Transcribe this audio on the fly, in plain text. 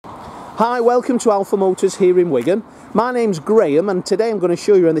Hi, welcome to Alpha Motors here in Wigan. My name's Graham and today I'm going to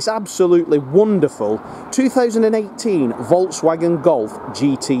show you on this absolutely wonderful 2018 Volkswagen Golf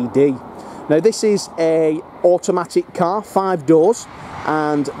GTD. Now this is a automatic car, 5 doors,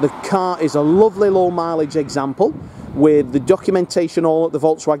 and the car is a lovely low mileage example with the documentation all at the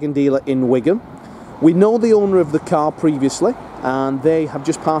Volkswagen dealer in Wigan. We know the owner of the car previously and they have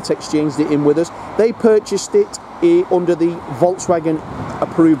just part exchanged it in with us. They purchased it under the Volkswagen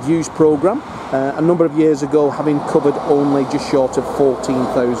approved use program a number of years ago, having covered only just short of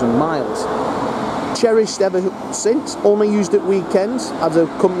 14,000 miles. Cherished ever since, only used at weekends as a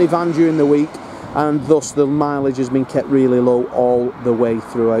company van during the week, and thus the mileage has been kept really low all the way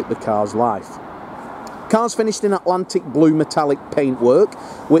throughout the car's life. Car's finished in Atlantic blue metallic paintwork,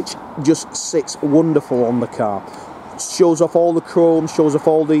 which just sits wonderful on the car. Shows off all the chrome, shows off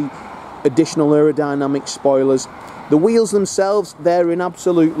all the additional aerodynamic spoilers. The wheels themselves, they're in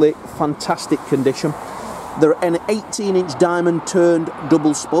absolutely fantastic condition. They're an 18-inch diamond turned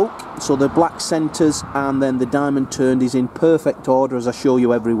double spoke, so the black centres and then the diamond turned is in perfect order as I show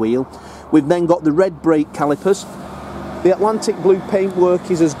you every wheel. We've then got the red brake calipers. The Atlantic blue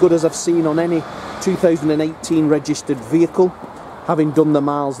paintwork is as good as I've seen on any 2018 registered vehicle, having done the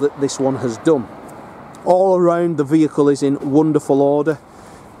miles that this one has done. All around the vehicle is in wonderful order.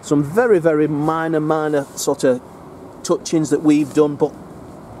 Some very minor sort of touch-ins that we've done, but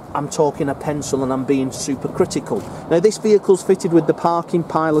I'm talking a pencil and I'm being super critical. Now this vehicle's fitted with the parking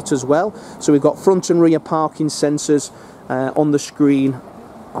pilot as well, so we've got front and rear parking sensors on the screen.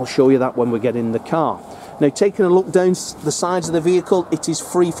 I'll show you that when we get in the car. Now taking a look down the sides of the vehicle, it is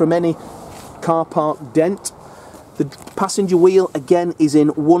free from any car park dent. The passenger wheel again is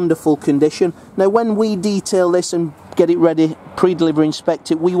in wonderful condition. Now when we detail this and get it ready, pre-delivery inspect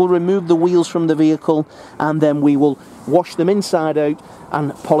it, we will remove the wheels from the vehicle and then we will wash them inside out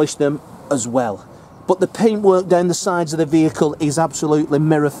and polish them as well. But the paintwork down the sides of the vehicle is absolutely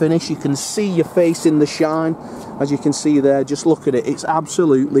mirror finish. You can see your face in the shine, as you can see there. Just look at it, it's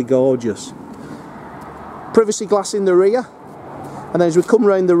absolutely gorgeous. Privacy glass in the rear. And then as we come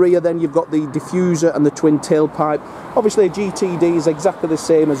around the rear, then you've got the diffuser and the twin tailpipe. Obviously a GTD is exactly the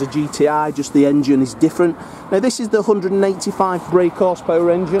same as a GTI, just the engine is different. Now this is the 185 brake horsepower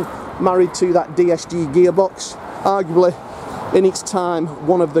engine, married to that DSG gearbox. Arguably, in its time,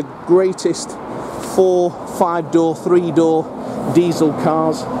 one of the greatest 4, 5-door, 3-door diesel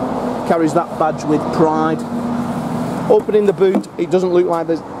cars. Carries that badge with pride. Opening the boot, it doesn't look like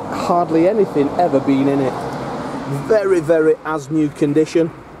there's hardly anything ever been in it. Very as new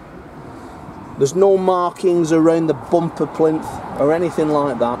condition. There's no markings around the bumper plinth or anything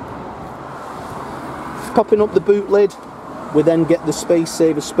like that. Popping up the boot lid, we then get the space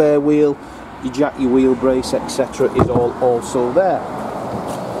saver spare wheel, your jack, your wheel brace, etc. is all also there.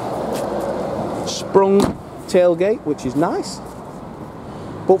 Sprung tailgate, which is nice.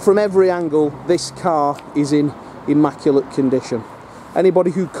 But from every angle, this car is in immaculate condition.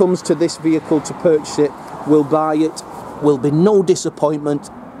 Anybody who comes to this vehicle to purchase it will buy it, will be no disappointment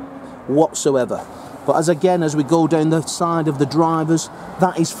whatsoever. But as we go down the side of the drivers,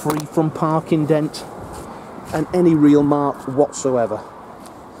 that is free from parking dent and any real mark whatsoever.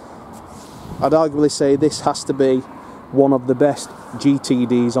 I'd arguably say this has to be one of the best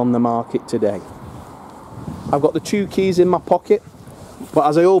GTDs on the market today. I've got the 2 keys in my pocket, but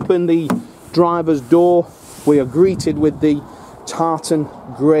as I open the driver's door, we are greeted with the tartan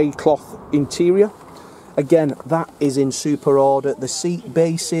grey cloth interior. Again, that is in super order. The seat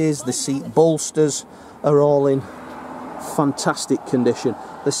bases, the seat bolsters are all in fantastic condition.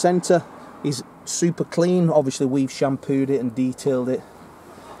 The centre is super clean. Obviously we've shampooed it and detailed it,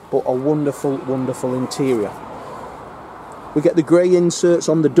 but a wonderful interior. We get the grey inserts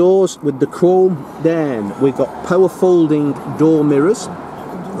on the doors with the chrome. Then we've got power folding door mirrors,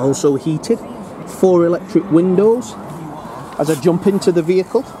 also heated, 4 electric windows. As I jump into the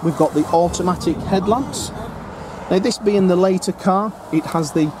vehicle, we've got the automatic headlamps. Now this being the later car, it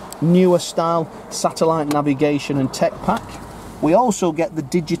has the newer style satellite navigation and tech pack. We also get the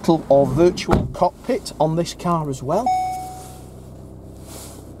digital or virtual cockpit on this car as well.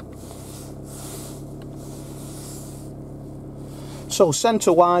 So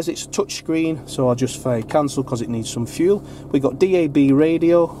centre wise, it's a touch screen, so I'll just cancel because it needs some fuel. We've got DAB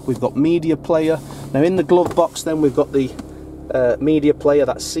radio, we've got media player. Now in the glove box then we've got the media player,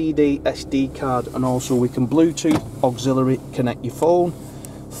 that's CD, SD card, and also we can Bluetooth auxiliary connect your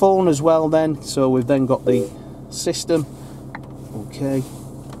phone as well then. So we've then got the system, okay,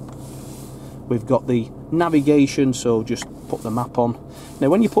 we've got the navigation, so just put the map on. Now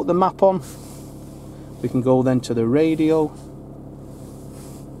when you put the map on, we can go then to the radio,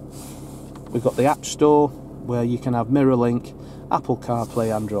 We've got the App Store where you can have MirrorLink, Apple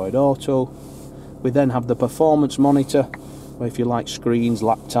CarPlay, Android Auto. We then have the performance monitor, where if you like screens,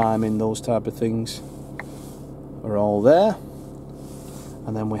 lap timing, those type of things are all there.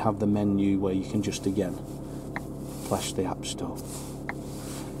 And then we have the menu where you can just again flash the App Store.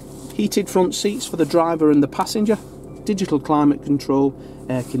 Heated front seats for the driver and the passenger, digital climate control,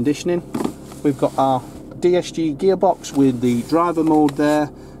 air conditioning. We've got our DSG gearbox with the driver mode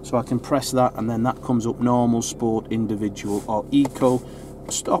there, so I can press that and then that comes up normal, sport, individual or eco.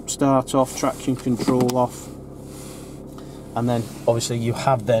 Stop, start off, traction control off. And then obviously you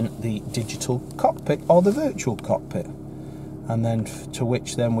have then the digital cockpit or the virtual cockpit, and then to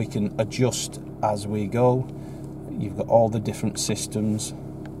which then we can adjust as we go. You've got all the different systems.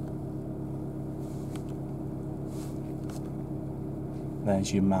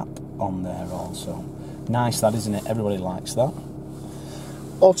 There's your map on there also. Nice that, isn't it? Everybody likes that.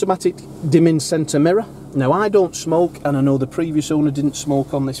 Automatic dimming centre mirror. Now I don't smoke, and I know the previous owner didn't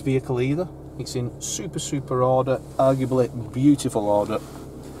smoke on this vehicle either. It's in super order, arguably beautiful order.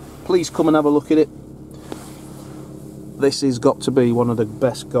 Please come and have a look at it. This has got to be one of the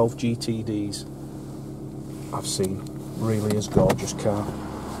best Golf GTDs I've seen. Really is gorgeous car.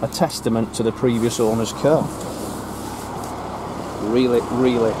 A testament to the previous owner's car. Really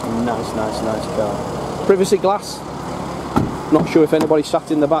nice car. Privacy glass. Not sure if anybody sat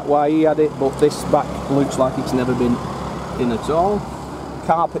in the back while he had it, but this back looks like it's never been in at all.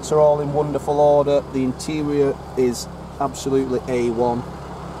 Carpets are all in wonderful order. The interior is absolutely A1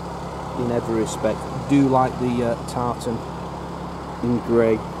 in every respect. Do like the tartan in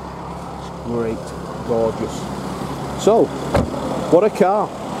grey. Great, gorgeous. So, what a car.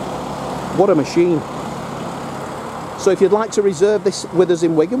 What a machine. So if you'd like to reserve this with us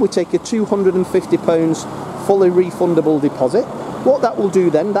in Wigan, we take a £250 fully refundable deposit. What that will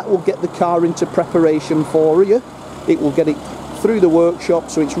do then, that will get the car into preparation for you. It will get it through the workshop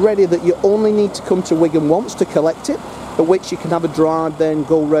so it's ready, that you only need to come to Wigan once to collect it, at which you can have a drive then,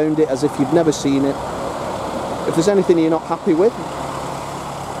 go round it as if you've never seen it. If there's anything you're not happy with,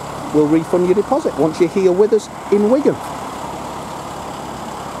 we'll refund your deposit once you're here with us in Wigan.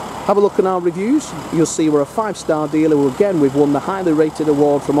 Have a look at our reviews. You'll see we're a 5-star dealer. Again, we've won the highly rated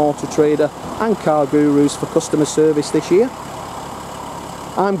award from Auto Trader and Car Gurus for customer service this year.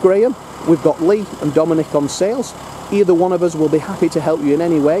 I'm Graham. We've got Lee and Dominic on sales. Either one of us will be happy to help you in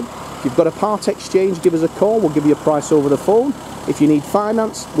any way. If you've got a part exchange, give us a call. We'll give you a price over the phone. If you need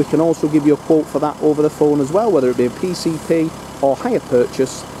finance, we can also give you a quote for that over the phone as well, whether it be a PCP or hire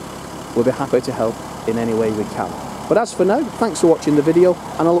purchase. We'll be happy to help in any way we can. But as for now, thanks for watching the video,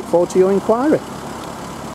 and I look forward to your inquiry.